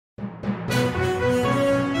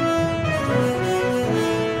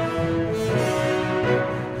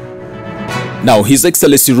Now, His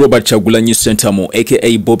Excellency Robert Kyagulanyi Ssentamu,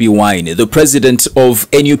 aka Bobi Wine, the president of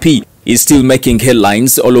NUP, is still making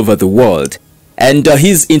headlines all over the world. And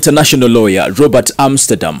his international lawyer, Robert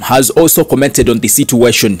Amsterdam, has also commented on the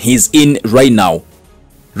situation he's in right now.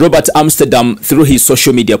 Robert Amsterdam, through his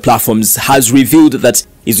social media platforms, has revealed that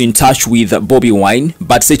he's in touch with Bobi Wine,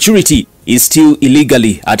 but security is still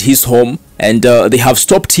illegally at his home, and they have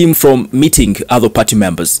stopped him from meeting other party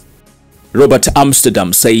members. Robert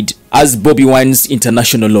Amsterdam said, as Bobi Wine's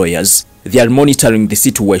international lawyers, they are monitoring the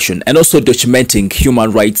situation and also documenting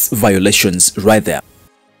human rights violations right there.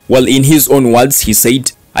 Well, in his own words, he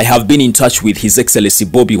said, I have been in touch with His Excellency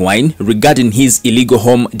Bobi Wine regarding his illegal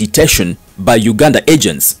home detention by Uganda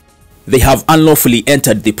agents. They have unlawfully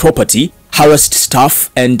entered the property, harassed staff,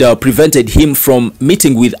 and prevented him from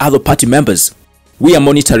meeting with other party members. We are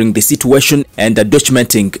monitoring the situation and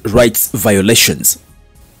documenting rights violations.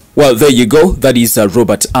 Well, there you go. That is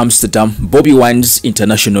Robert Amsterdam, Bobi Wine's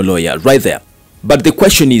international lawyer right there. But the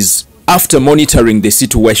question is, after monitoring the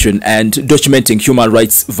situation and documenting human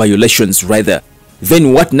rights violations right there,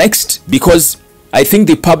 then what next? Because I think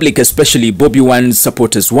the public, especially Bobi Wine's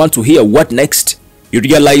supporters, want to hear what next. You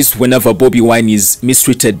realize whenever Bobi Wine is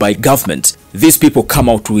mistreated by government, these people come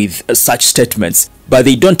out with such statements, but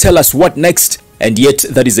they don't tell us what next, and yet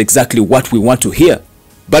that is exactly what we want to hear.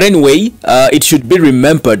 But anyway, it should be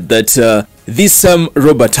remembered that this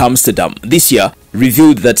Robert Amsterdam this year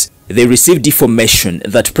revealed that they received information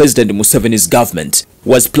that President Museveni's government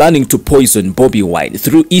was planning to poison Bobi Wine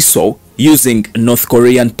through ESO using North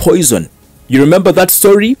Korean poison. You remember that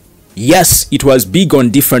story? Yes, it was big on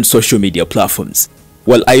different social media platforms.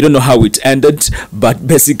 Well, I don't know how it ended, but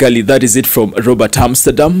basically that is it from Robert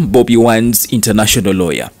Amsterdam, Bobi Wine's international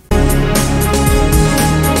lawyer.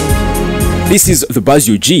 This is the Buzz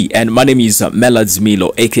UG, and my name is Melads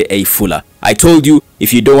Milo, aka Fuller. I told you,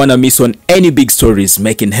 if you don't want to miss on any big stories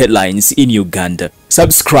making headlines in Uganda,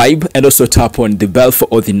 subscribe and also tap on the bell for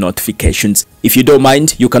all the notifications. If you don't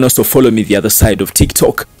mind, you can also follow me the other side of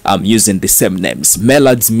TikTok. I'm using the same names,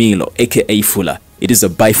 Melads Milo, aka Fuller. It is a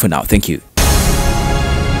bye for now. Thank you.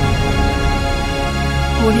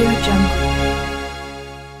 Audio Jungle.